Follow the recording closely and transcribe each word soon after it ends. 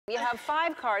You have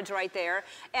 5 cards right there,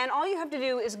 and all you have to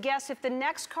do is guess if the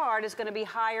next card is going to be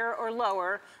higher or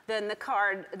lower than the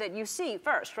card that you see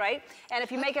first, right? And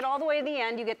if you make it all the way to the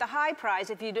end, you get the high prize.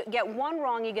 If you get one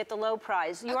wrong, you get the low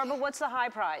prize. Yorba, what's the high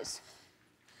prize?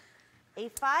 A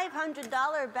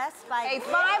 $500 Best Buy A $500 gift Best Buy gift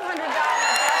card.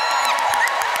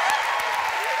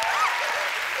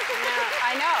 Yeah,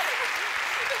 I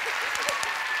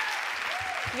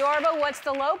know. Yorba, what's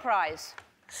the low prize?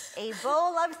 A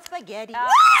bowl of spaghetti.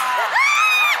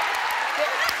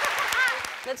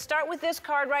 Let's start with this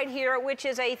card right here, which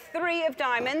is a 3 of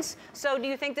diamonds. So do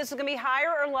you think this is going to be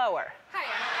higher or lower?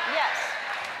 Higher. Yes.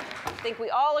 I think we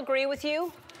all agree with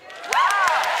you.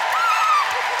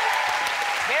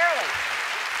 Barely.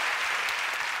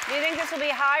 Do you think this will be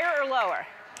higher or lower?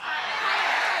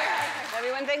 Higher.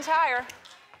 Everyone thinks higher.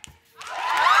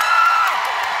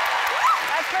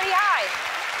 That's pretty high.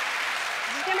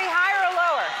 Is this going to be higher or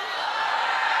lower?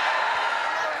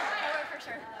 Lower for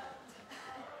sure.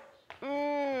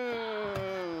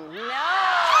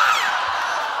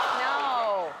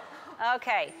 No.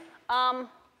 Okay.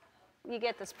 You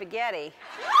get the spaghetti.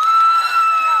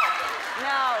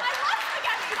 No.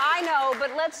 I know,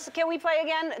 but can we play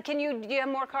again? Do you have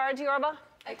more cards, Yorba?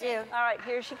 I do. All right,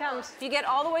 here she comes. If you get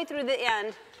all the way through the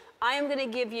end, I am going to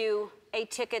give you a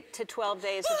ticket to 12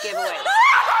 days of giveaway.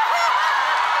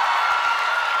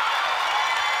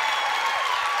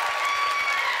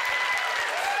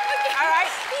 All right?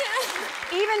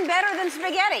 Even better than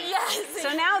spaghetti. Yes.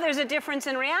 So now there's a difference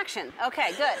in reaction.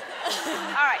 Okay, good.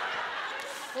 All right.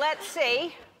 Let's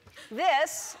see.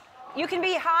 This, you can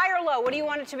be high or low. What do you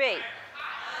want it to be?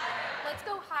 Let's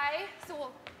go high.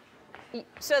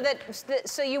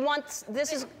 So you want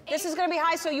this is going to be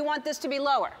high, so you want this to be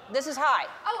lower. This is high.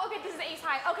 Oh, okay. This is ace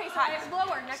high. Okay, so High. it's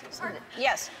lower. Next card.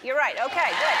 Yes, you're right. Okay,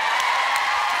 good.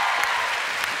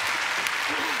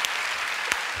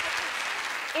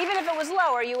 Even if it was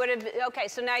lower, you would have. Okay,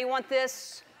 so now you want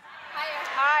this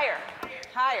Higher.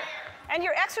 higher. And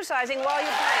you're exercising while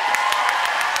you're playing.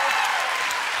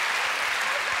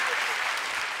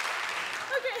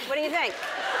 Okay. What do you think?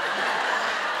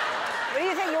 What do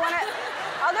you think? You want to?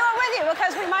 I'll do it with you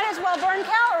because we might as well burn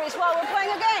calories while we're playing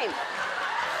a game.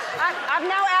 I've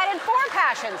now added 4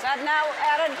 passions. I've now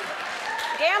added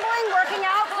gambling, working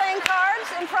out, playing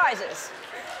cards, and prizes.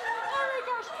 Oh my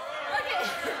gosh. Okay.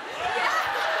 Yeah.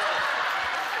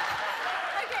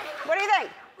 Okay. What do you think?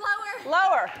 Lower.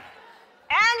 Lower.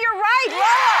 And you're right,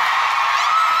 lower.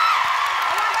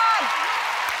 Oh my God.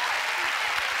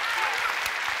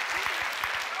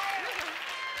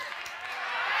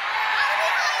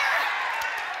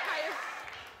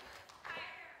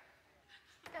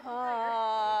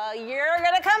 You're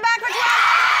going to come back for 12.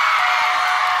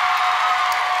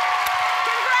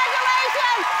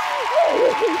 Congratulations!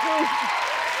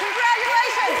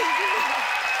 Congratulations!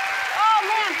 Oh,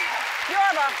 man.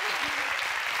 Yorba.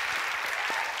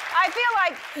 I feel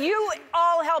like you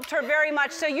all helped her very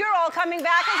much, so you're all coming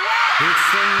back as well.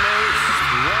 It's the